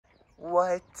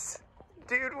What?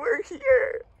 Dude, we're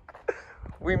here.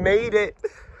 We made it.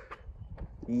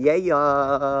 Yeah.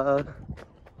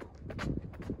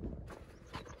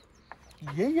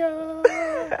 Yeah.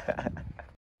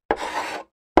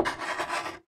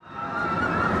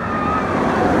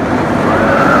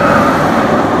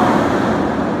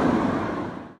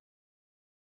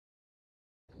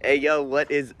 Hey yo, what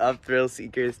is up, thrill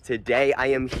seekers? Today I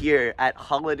am here at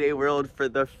Holiday World for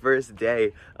the first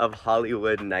day of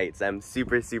Holiwood Nights. I'm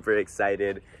super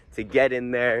excited to get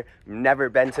in there. Never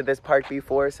been to this park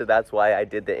before, so that's why I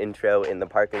did the intro in the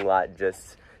parking lot,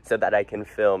 just so that I can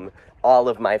film all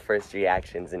of my first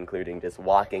reactions, including just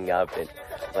walking up and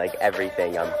like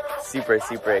everything. I'm super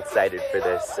excited for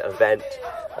this event.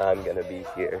 I'm gonna be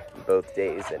here both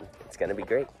days and it's gonna be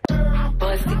great.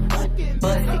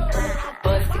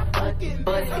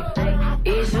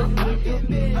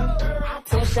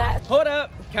 Hold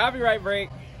up, copyright break.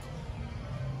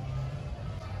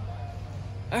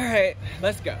 All right,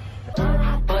 let's go.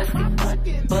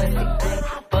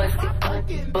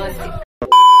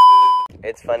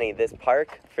 It's funny, this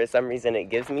park, for some reason, it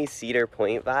gives me Cedar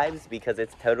Point vibes because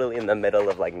it's totally in the middle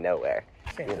of like nowhere.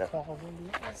 Santa Claus,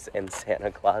 Indiana. In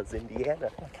Santa Claus, Indiana.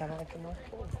 Kind of like the North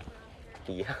Pole.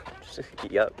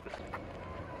 Yep.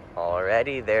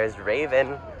 Alrighty, there's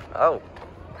Raven. Oh,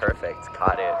 perfect.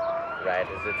 Caught it right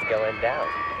as it's going down.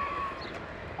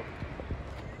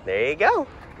 There you go.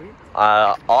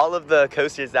 All of the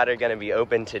coasters that are going to be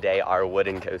open today are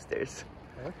wooden coasters.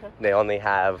 Okay. They only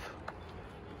have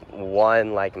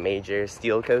one like major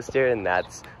steel coaster, and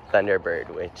that's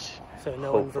Thunderbird, which so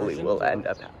no hopefully will end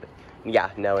up happening.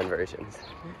 Yeah, no inversions.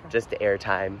 Okay. Just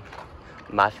airtime.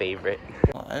 My favorite.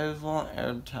 I just want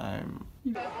airtime.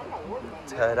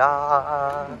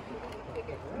 Ta-da!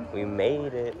 We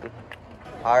made it.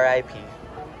 R.I.P.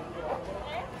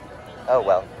 Oh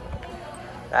well.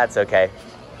 That's okay.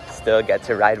 Still get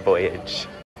to ride Voyage.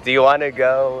 Do you want to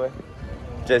go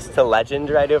just to Legend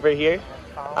right over here?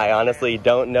 I honestly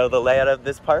don't know the layout of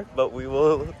this park, but we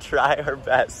will try our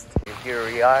best. Here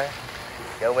we are,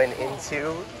 going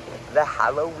into the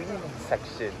Halloween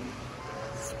section.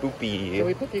 Spoopy. Can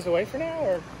we put these away for now,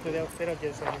 or they don't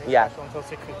give us anything special until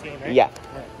 6:15, right?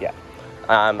 Yeah.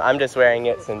 I'm just wearing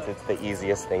it since it's the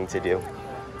easiest thing to do,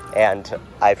 and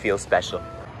I feel special.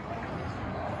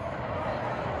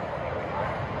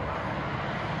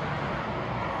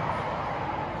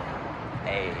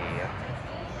 Hey.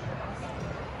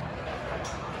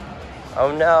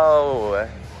 Oh no!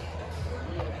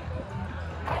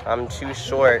 I'm too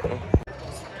short.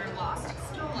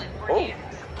 Oh.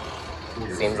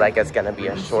 Seems like it's gonna be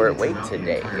a short wait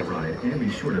today.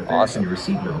 Awesome.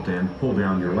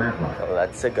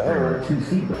 Let's go.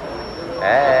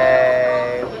 Hey.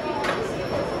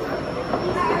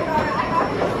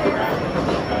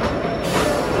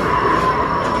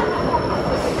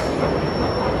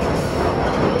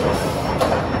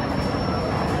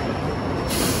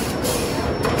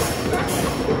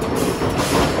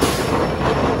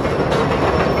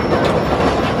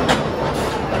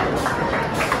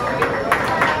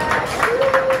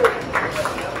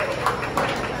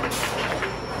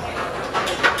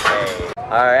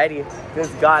 Alrighty,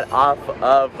 just got off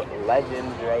of Legend,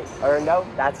 right? Or no,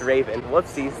 that's Raven.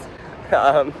 Whoopsies.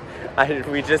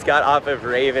 We just got off of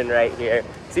Raven right here.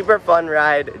 Super fun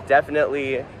ride.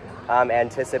 Definitely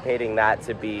anticipating that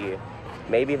to be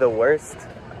maybe the worst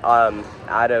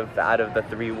out of the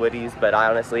three Woodies, but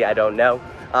honestly, I don't know.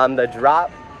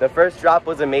 The first drop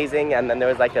was amazing, and then there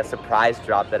was like a surprise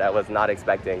drop that I was not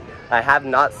expecting. I have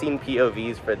not seen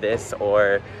POVs for this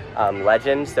or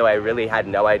Legend, so I really had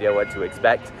no idea what to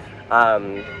expect,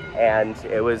 and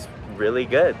it was really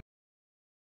good.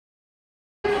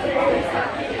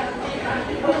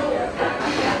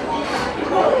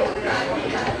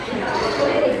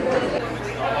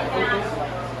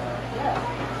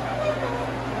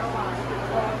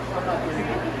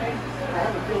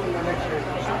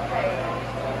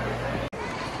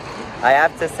 I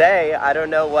have to say, I don't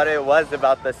know what it was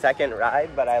about the second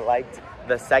ride, but I liked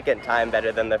the second time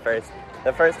better than the first.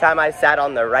 The first time I sat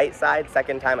on the right side,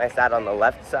 second time I sat on the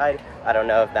left side. I don't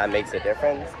know if that makes a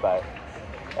difference, but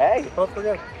hey. Both were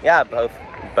good. Yeah,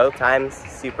 both times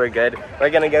super good.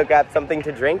 We're gonna go grab something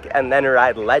to drink and then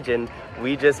ride Legend.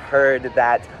 We just heard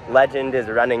that Legend is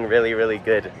running really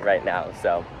good right now,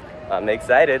 so I'm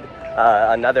excited.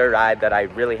 Another ride that I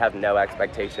really have no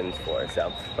expectations for,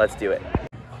 so let's do it.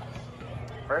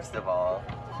 First of all,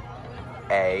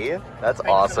 that's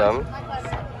awesome.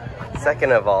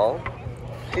 Second of all,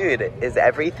 dude, is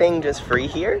everything just free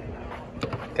here?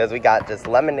 Because we got just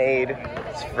lemonade,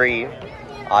 it's free.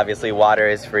 Obviously water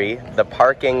is free. The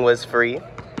parking was free.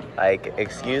 Like,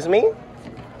 excuse me?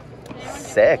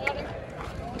 Sick.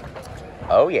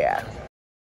 Oh yeah.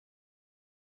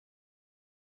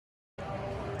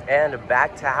 And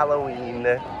back to Halloween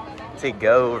to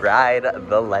go ride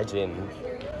the Legend.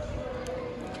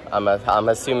 I'm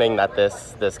assuming that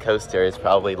this coaster is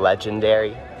probably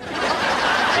legendary,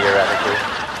 theoretically.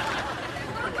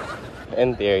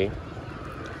 In theory.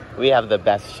 We have the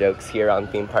best jokes here on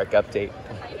Theme Park Update.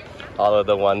 All of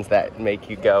the ones that make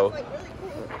you go,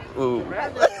 ooh.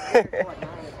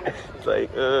 It's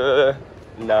like,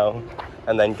 no.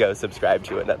 And then go subscribe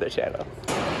to another channel.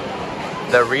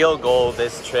 The real goal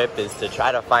this trip is to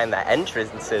try to find the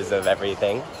entrances of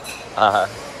everything.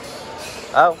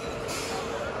 Oh,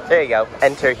 there you go.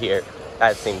 Enter here.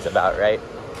 That seems about right.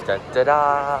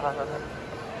 Da-da-da.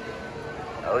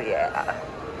 Oh yeah.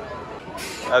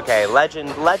 Okay,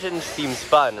 Legend seems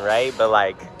fun, right? But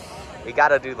like, we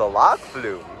gotta do the log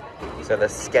flume. So the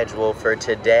schedule for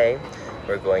today,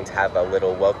 we're going to have a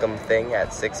little welcome thing at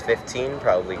 6:15.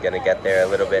 Probably gonna get there a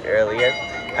little bit earlier.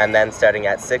 And then starting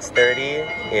at 6:30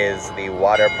 is the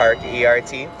water park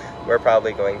ERT. We're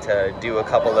probably going to do a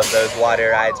couple of those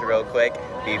water rides real quick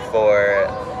before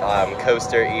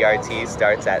coaster ERT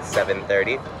starts at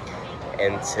 7:30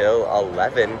 until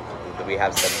 11. We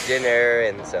have some dinner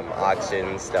and some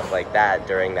auctions, stuff like that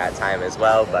during that time as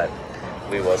well, but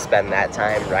we will spend that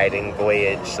time riding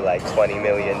Voyage like 20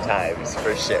 million times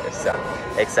for sure, so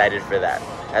excited for that.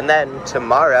 And then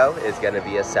tomorrow is going to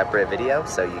be a separate video,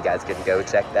 so you guys can go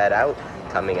check that out,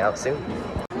 coming out soon.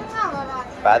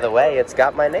 By the way, it's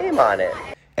got my name on it.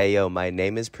 Hey yo, my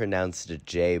name is pronounced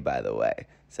J, by the way,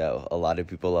 so a lot of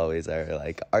people always are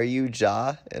like, are you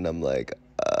Ja? And I'm like,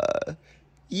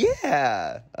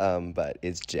 yeah, but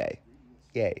it's J.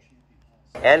 Yay.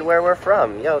 And where we're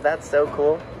from. Yo, that's so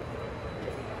cool.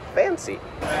 Fancy.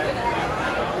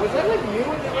 Was that like you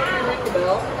when you rang the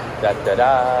bell?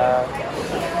 Da-da-da.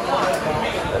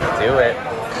 Let's do it.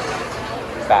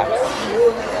 Facts.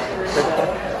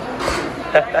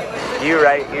 You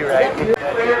right, you right.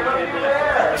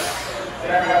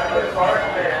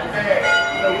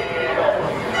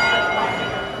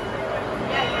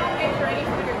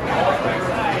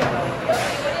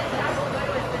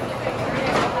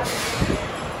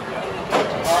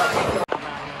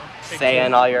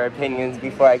 Saying all your opinions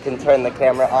before I can turn the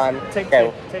camera on. Take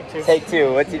two. Take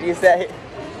two. What did you say?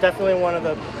 Definitely one of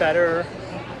the better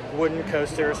wooden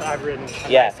coasters I've ridden.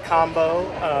 Yeah. Nice combo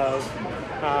of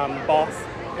Boss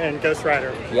and Ghost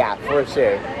Rider. Yeah, for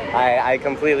sure. I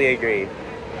completely agree.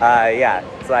 Yeah,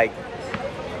 it's like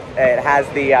it has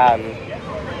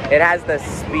the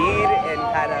speed and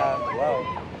kind of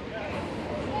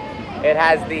It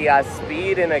has the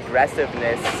speed and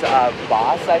aggressiveness of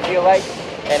Boss, I feel like.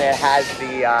 And it has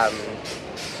the,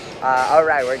 all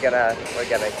right, we're gonna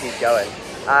keep going.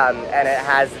 And it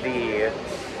has the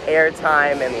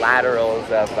airtime and laterals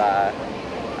of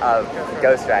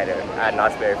Ghost Rider at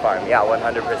Knott's Berry Farm. Yeah,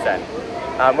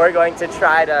 100%. We're going to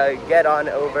try to get on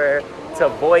over to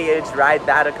Voyage, ride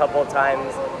that a couple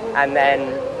times, and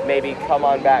then maybe come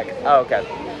on back. Oh, okay.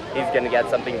 He's gonna get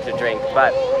something to drink,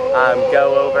 but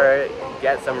go over,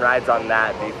 get some rides on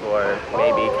that before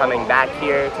maybe coming back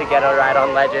here to get a ride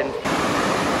on Legend.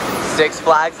 Six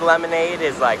Flags lemonade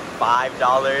is like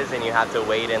 $5 and you have to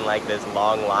wait in like this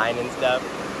long line and stuff.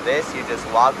 This, you just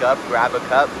walk up, grab a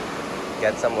cup,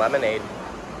 get some lemonade,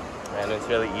 and it's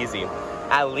really easy.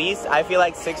 At least, I feel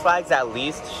like Six Flags at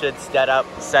least should set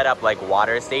up like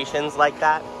water stations like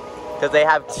that. Because they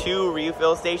have 2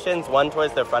 refill stations, one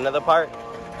towards the front of the park,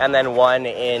 and then one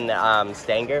in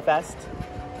Stangerfest,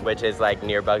 which is like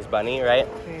near Bugs Bunny, right?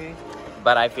 Mm-hmm.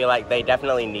 But I feel like they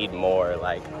definitely need more,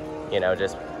 like, you know,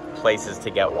 just places to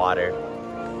get water.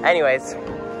 Anyways,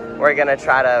 we're gonna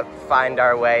try to find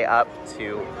our way up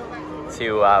to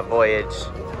Voyage,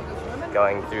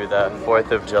 going through the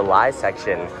 4th of July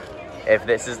section. If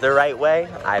this is the right way,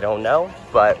 I don't know,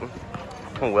 but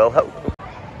we'll hope.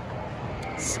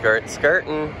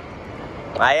 Skirtin'.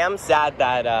 I am sad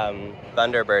that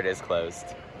Thunderbird is closed.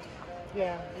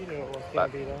 Yeah, you knew it was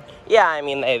gonna be though. Yeah, I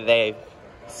mean they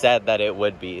said that it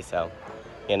would be, so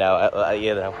you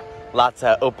know, lots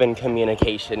of open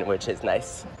communication, which is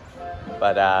nice.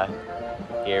 But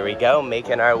here we go,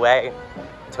 making our way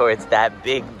towards that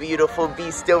big, beautiful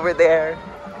beast over there.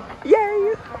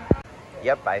 Yay!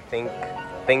 Yep, I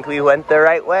think we went the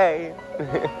right way.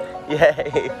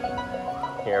 Yay!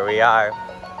 Here we are.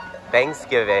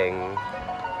 Thanksgiving.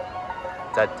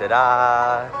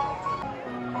 Da-da-da.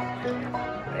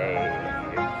 Hey.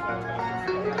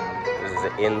 This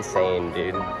is insane,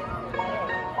 dude.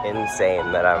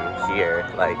 Insane that I'm here,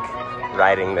 like,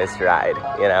 riding this ride,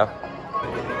 you know?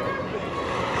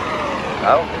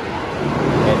 Oh,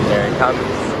 and here it comes.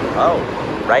 Oh,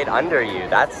 right under you.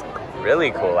 That's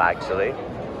really cool, actually.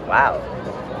 Wow.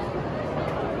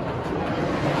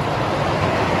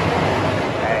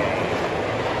 Hey.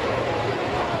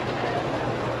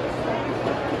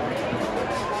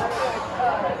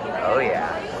 Oh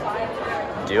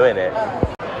yeah, doing it.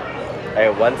 Hey,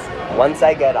 once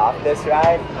I get off this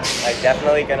ride, I'm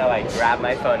definitely gonna like grab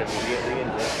my phone immediately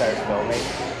and just start filming,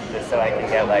 just so I can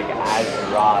get like as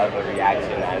raw of a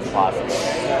reaction as possible.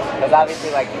 Because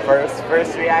obviously like first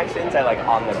reactions are like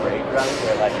on the brake run,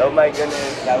 they're like, oh my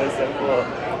goodness, that was so cool,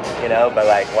 you know. But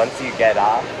like once you get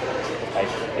off, like,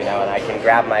 you know, and I can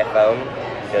grab my phone,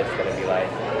 it's just gonna be like,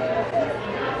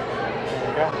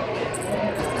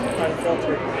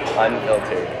 Unfiltered.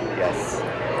 Unfiltered, yes.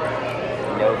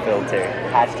 No filter.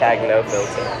 Hashtag no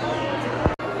filter.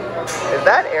 Is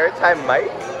that airtime Mike?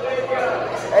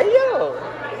 Hey yo!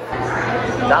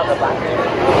 Not the black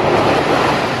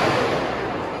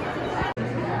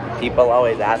dude. People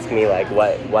always ask me like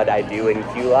what I do in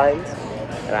queue lines,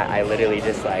 and I literally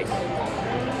just like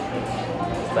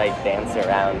dance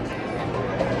around.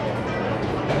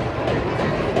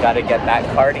 Gotta get that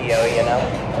cardio, you know?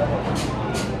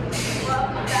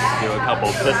 Do a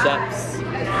couple push-ups.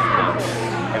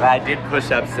 If I did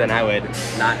push-ups, then I would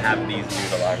not have these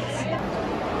noodle arms.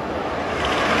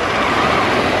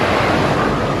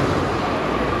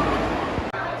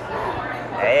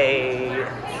 Hey,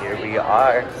 here we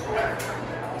are.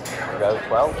 Row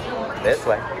 12, this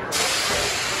way.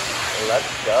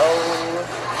 Let's go.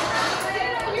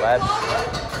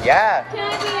 Yeah.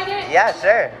 Yeah,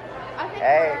 sure.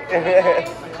 Hey.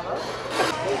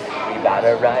 We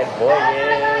gotta ride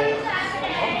Voyage.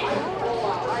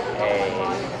 Hey,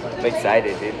 I'm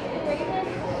excited, dude.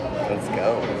 Let's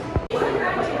go.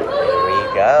 Here we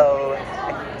go.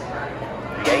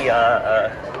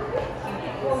 Yeah.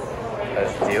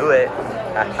 Let's do it.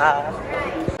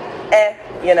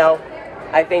 You know,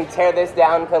 I think tear this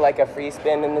down, put like a free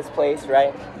spin in this place,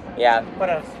 right? Yeah. What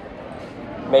else?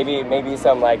 Maybe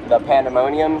some like the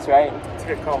Pandemoniums, right? It's a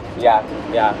good call. Yeah.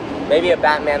 Maybe a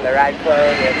Batman the Ride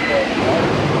quote.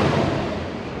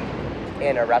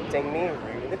 Interrupting me,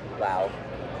 rude. Wow.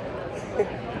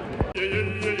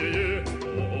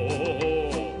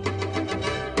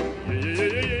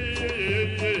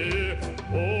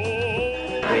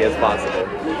 As possible.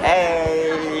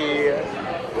 Hey!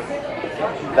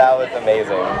 That was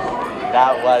amazing.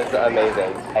 That was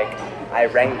amazing. Like, I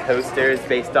rank coasters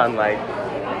based on like,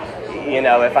 you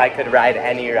know, if I could ride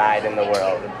any ride in the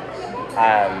world.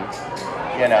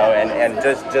 You know, and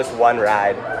just one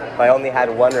ride. If I only had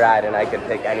one ride and I could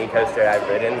pick any coaster I've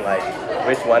ridden, like,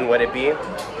 which one would it be?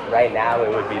 Right now, it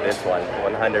would be this one,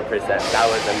 100%. That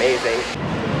was amazing.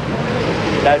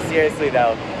 No, seriously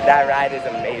though, that ride is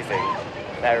amazing.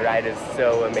 That ride is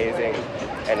so amazing.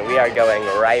 And we are going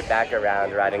right back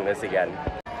around riding this again.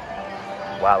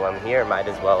 While I'm here, might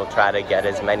as well try to get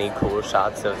as many cool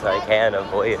shots as I can of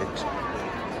Voyage.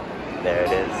 There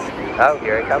it is. Oh,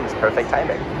 here it comes. Perfect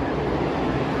timing.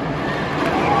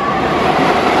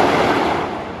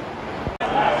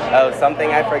 Oh,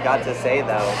 something I forgot to say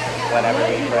though, whenever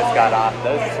we first got off,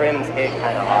 those trims hit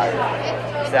kind of hard.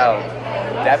 So,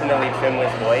 definitely trim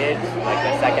with Voyage. Like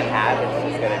the second half, it's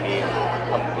just going to be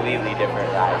completely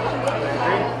different ride.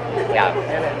 Yeah.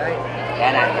 And at night.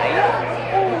 And at night.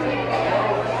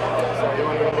 So you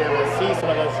want to be able to see some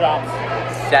of those shops.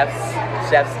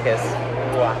 Chef's kiss.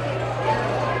 What?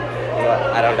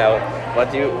 I don't know.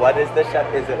 What is the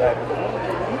chef? Is it like?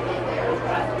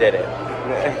 Did it.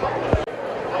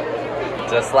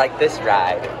 Just like this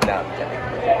ride. No, I'm kidding.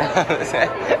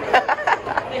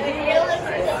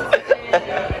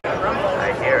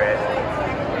 I hear it.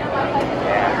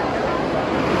 Yeah.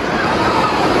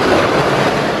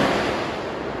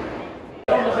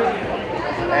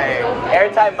 Hey,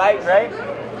 airtime mic, right?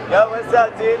 Yo, what's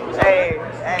up, dude? Hey.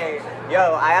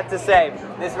 Yo, I have to say,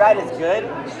 this ride is good,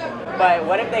 but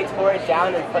what if they tore it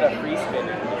down and put a free spin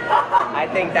in? I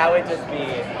think that would just be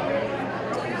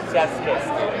chef's kiss,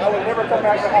 dude. I would never come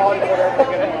back to Hollywood ever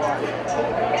again.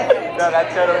 No,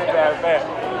 that's totally fair.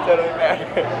 Totally fair.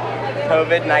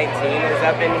 COVID-19 is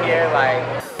up in here, like.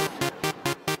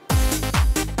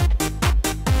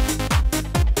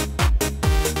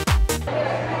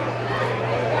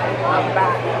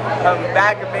 I'm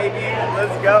back, baby.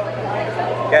 Let's go.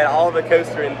 Got all the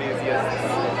coaster enthusiasts.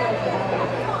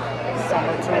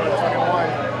 Summer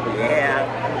 2021.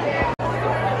 Yeah.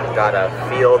 Gotta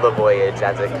feel the Voyage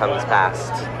as it comes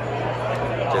past.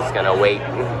 Just gonna wait.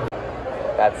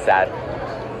 That's sad.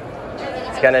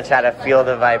 It's gonna try to feel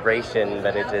the vibration,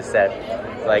 but it just said,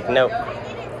 like, nope.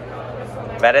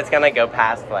 Bet it's gonna go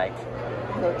past, like,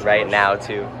 right now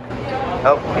too.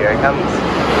 Oh, here it comes.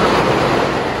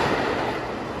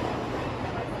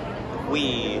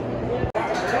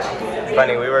 It's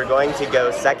funny, we were going to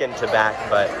go second to back,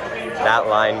 but that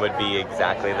line would be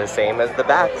exactly the same as the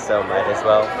back, so might as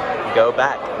well go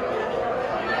back.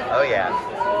 Oh yeah,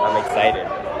 I'm excited.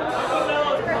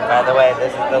 By the way,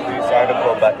 this is the loose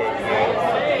article bucket here.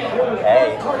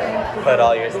 Hey, put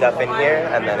all your stuff in here,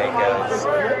 and then it goes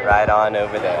right on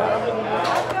over there.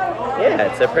 Yeah,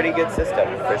 it's a pretty good system,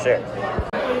 for sure.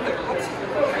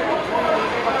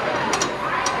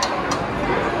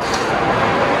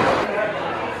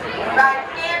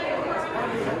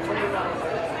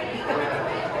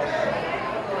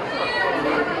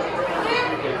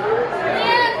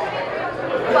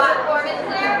 Platform is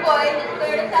clear, boys. It's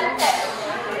clear to sunset.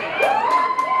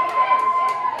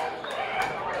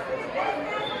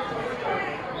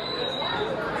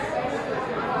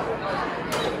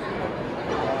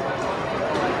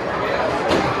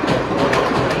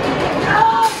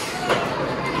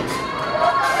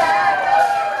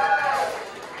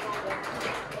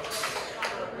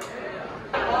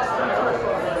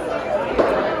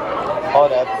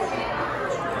 Hold up.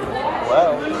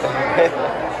 Whoa.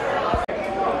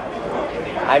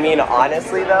 I mean,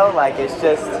 honestly though, like it's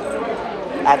just,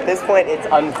 at this point it's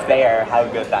unfair how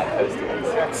good that coaster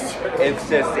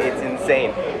is. It's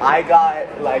insane. I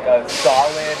got like a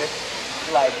solid,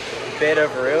 like, bit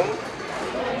of room.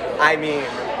 I mean,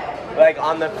 like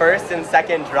on the first and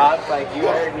second drops, like you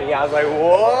heard me, I was like,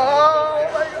 whoa!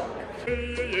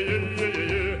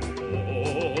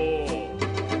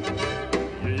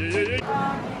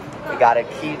 We got a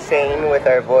keychain with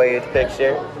our voyage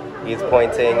picture. He's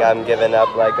pointing, I'm giving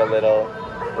up like a little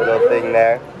thing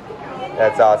there.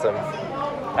 That's awesome.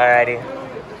 Alrighty,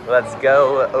 let's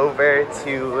go over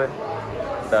to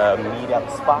the meetup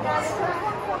spots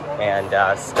and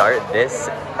start this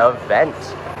event.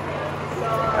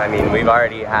 I mean, we've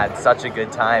already had such a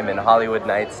good time and Holiwood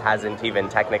Nights hasn't even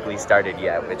technically started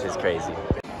yet, which is crazy.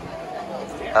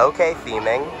 Okay,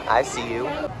 theming, I see you.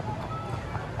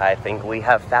 I think we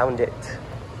have found it.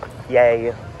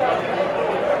 Yay.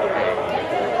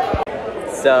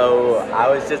 So I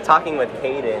was just talking with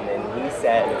Caden and he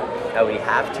said that we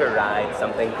have to ride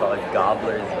something called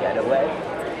Gobbler's Getaway.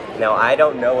 Now I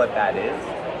don't know what that is,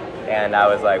 and I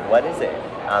was like, what is it?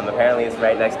 Apparently it's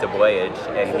right next to Voyage,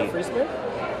 and he... Free spin?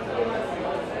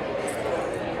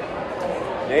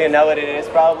 Do you know what it is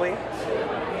probably?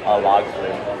 A log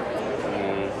flume.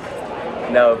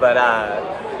 No, but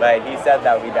he said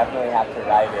that we definitely have to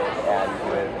ride it,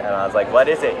 and I was like, what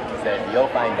is it? He said, you'll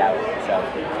find out. So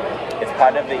it's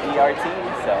part of the ERT,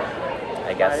 so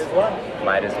I guess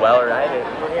might as well ride it.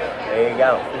 There you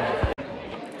go.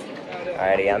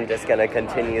 Alrighty, I'm just gonna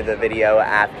continue the video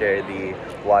after the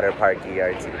water park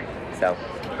ERT. So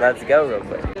let's go real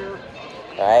quick.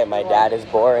 Alright, my dad is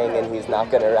boring and he's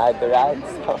not gonna ride the ride,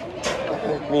 so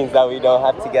it means that we don't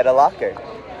have to get a locker.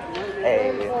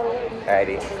 Hey,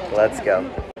 alrighty, let's go.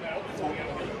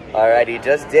 Alrighty,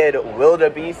 just did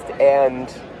Wildebeest and...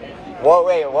 Whoa,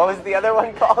 wait, what was the other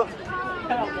one called?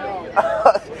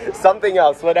 Something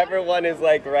else, whatever one is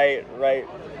like right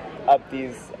up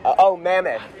these... oh,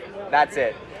 Mammoth, that's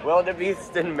it.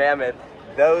 Wildebeest and Mammoth,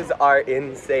 those are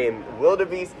insane.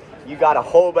 Wildebeest, you got a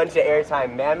whole bunch of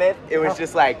airtime. Mammoth, it was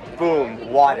just like,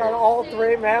 boom, water. Out of all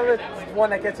three, Mammoth is the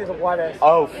one that gets you the water.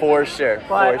 Oh, for sure,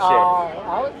 but, for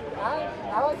sure.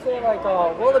 I would say like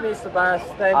Wildebeest the best,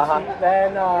 then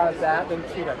that, then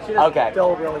Cheetah. Cheetah's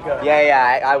still really good.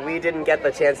 Yeah, we didn't get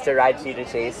the chance to ride Cheetah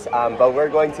Chase, but we're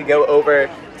going to go over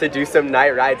to do some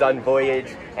night rides on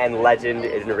Voyage and Legend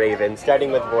in Raven.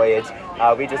 Starting with Voyage,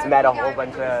 I just met a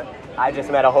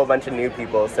whole bunch of new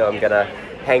people, so I'm gonna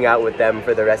hang out with them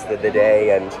for the rest of the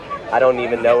day, and I don't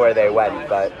even know where they went,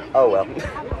 but oh well.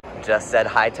 Just said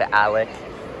hi to Alec.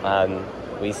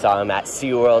 We saw him at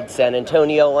SeaWorld San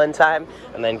Antonio one time,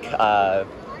 and then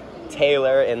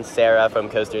Taylor and Sarah from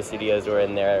Coaster Studios were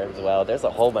in there as well. There's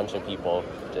a whole bunch of people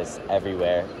just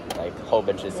everywhere, like a whole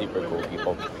bunch of super cool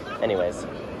people. Anyways,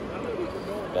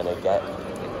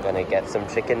 gonna get some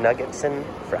chicken nuggets and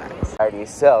fries. Alrighty,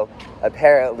 so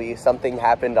apparently something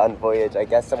happened on Voyage. I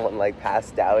guess someone like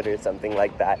passed out or something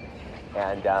like that,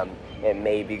 and it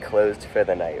may be closed for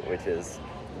the night, which is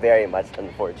very much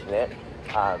unfortunate.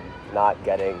 Not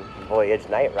getting Voyage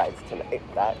night rides tonight.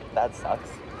 That sucks.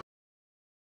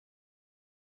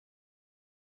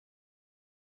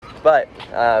 But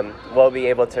we'll be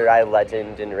able to ride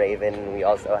Legend and Raven. We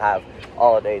also have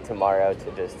all day tomorrow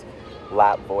to just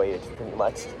lap Voyage pretty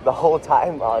much the whole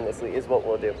time, honestly, is what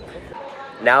we'll do.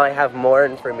 Now I have more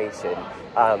information.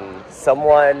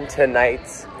 Someone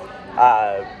tonight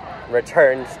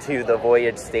returned to the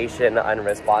voyage station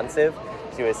unresponsive.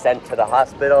 She was sent to the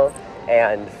hospital,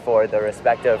 and for the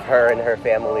respect of her and her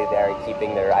family, they're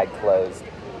keeping the ride closed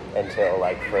until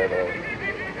like further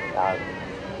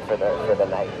for the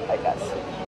night, I guess.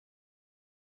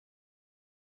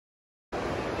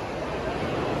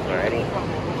 Alrighty.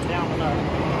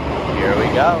 Here we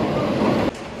go.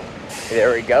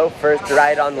 There we go. First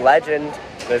ride on Legend.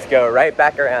 Let's go right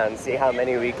back around, see how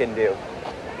many we can do.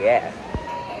 Yeah.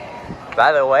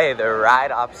 By the way, the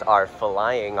ride ops are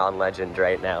flying on Legend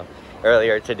right now.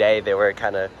 Earlier today, they were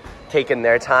kind of taking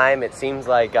their time. It seems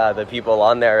like the people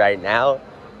on there right now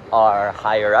are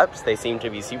higher ups. They seem to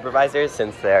be supervisors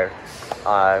since they're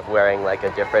wearing like a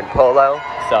different polo.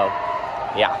 So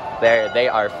yeah, they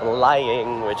are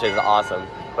flying, which is awesome.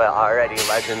 But already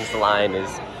Legend's line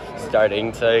is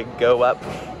starting to go up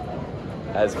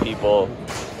as people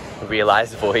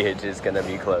realize Voyage is gonna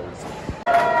be closed.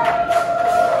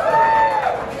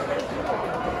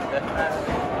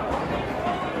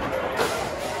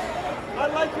 I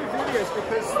like your videos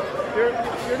because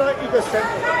you're not egocentric.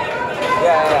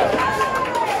 Yeah.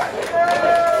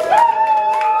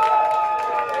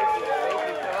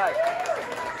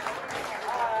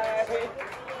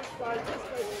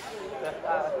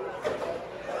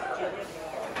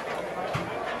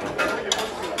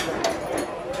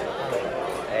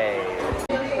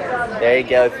 There you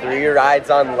go, 3 rides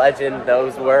on Legend.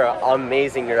 Those were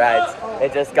amazing rides.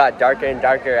 It just got darker and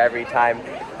darker every time.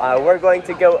 We're going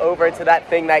to go over to that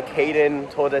thing that Caden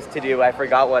told us to do. I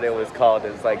forgot what it was called.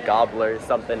 It was like Gobbler or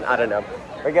something. I don't know.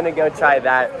 We're gonna go try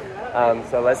that.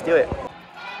 So let's do it.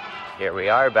 Here we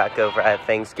are back over at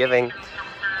Thanksgiving.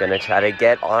 Gonna try to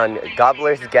get on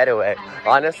Gobbler's Getaway.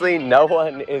 Honestly, no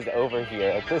one is over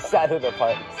here at this side of the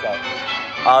park. So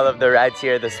all of the rides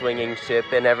here, the swinging ship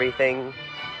and everything,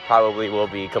 probably will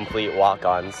be complete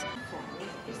walk-ons.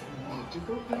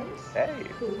 Hey.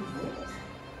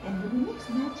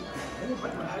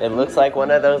 It looks like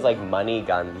one of those like money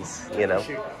guns, you know?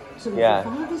 Yeah.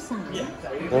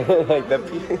 Like the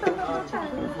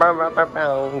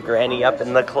granny up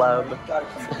in the club.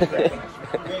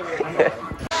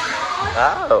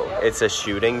 Oh, it's a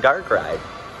shooting dark ride.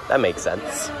 That makes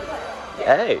sense.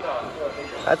 Hey,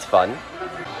 that's fun.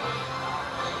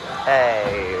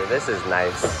 Hey, this is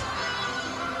nice.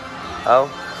 Oh.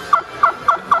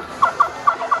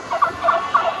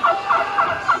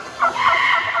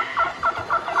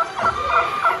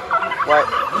 What?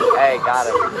 Hey, got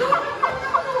him.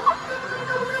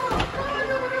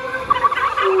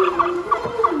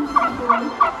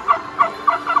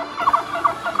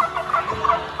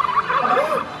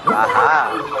 Aha.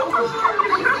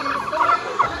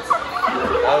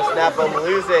 Oh snap, I'm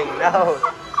losing. No.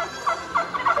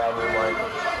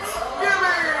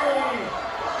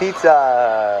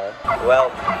 Pizza! Well,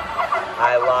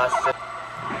 I lost.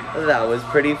 That was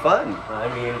pretty fun. I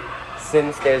mean,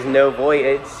 since there's no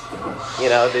voyage, you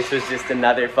know, this was just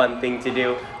another fun thing to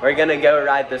do. We're gonna go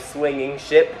ride the swinging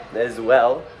ship as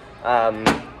well.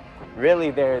 Really,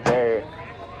 there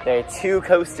are 2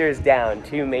 coasters down,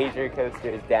 2 major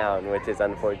coasters down, which is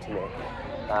unfortunate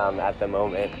at the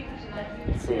moment.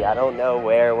 See, I don't know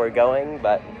where we're going,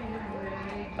 but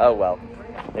oh well.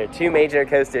 There are 2 major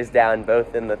coasters down,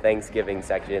 both in the Thanksgiving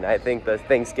section. I think the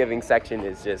Thanksgiving section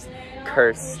is just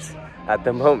cursed at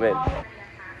the moment.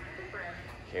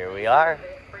 Here we are.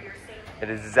 It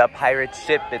is a pirate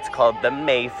ship. It's called the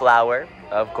Mayflower,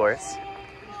 of course.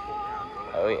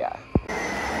 Oh yeah.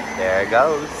 There it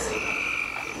goes.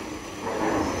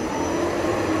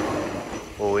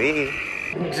 We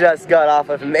just got off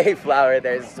of Mayflower.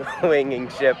 There's a swinging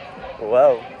ship.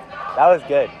 Whoa. That was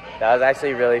good. That was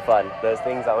actually really fun. Those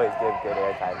things always give good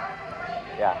airtime.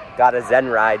 Yeah, got a Zen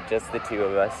ride, just the 2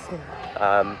 of us.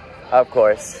 Of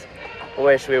course,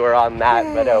 wish we were on that,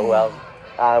 but oh well.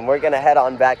 We're gonna head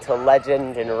on back to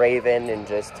Legend and Raven and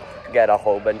just get a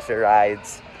whole bunch of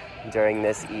rides during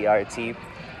this ERT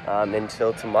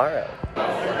until tomorrow.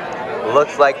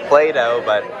 Looks like Play-Doh,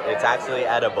 but it's actually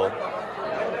edible.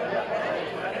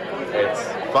 It's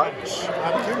fudge.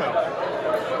 How did you know?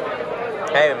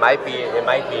 Hey, it might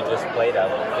be just Play-Doh.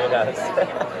 Who knows?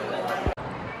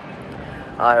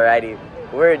 Alrighty,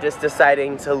 we're just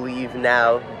deciding to leave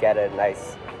now, get a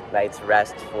nice night's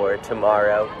rest for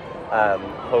tomorrow.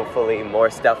 Hopefully more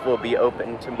stuff will be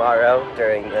open tomorrow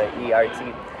during the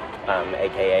ERT,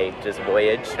 aka just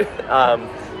Voyage.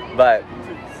 But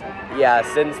yeah,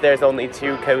 since there's only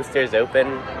 2 coasters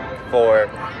open for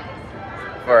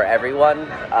everyone,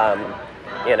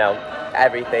 you know,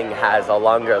 everything has a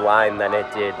longer line than it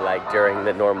did like during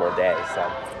the normal day. So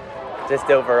just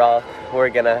overall, we're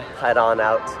gonna head on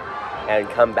out and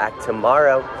come back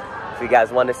tomorrow If you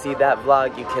guys want to see that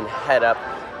vlog, you can head up,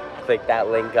 click that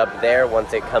link up there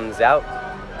once it comes out.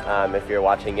 If you're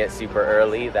watching it super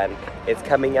early, then it's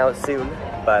coming out soon.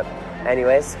 But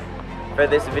anyways, for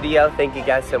this video, thank you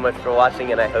guys so much for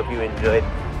watching, and I hope you enjoyed.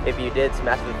 If you did,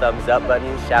 smash the thumbs up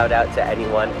button. Shout out to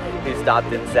anyone who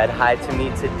stopped and said hi to me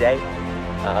today.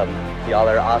 Y'all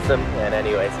are awesome. And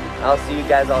anyways, I'll see you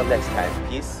guys all next time.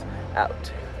 Peace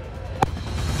out.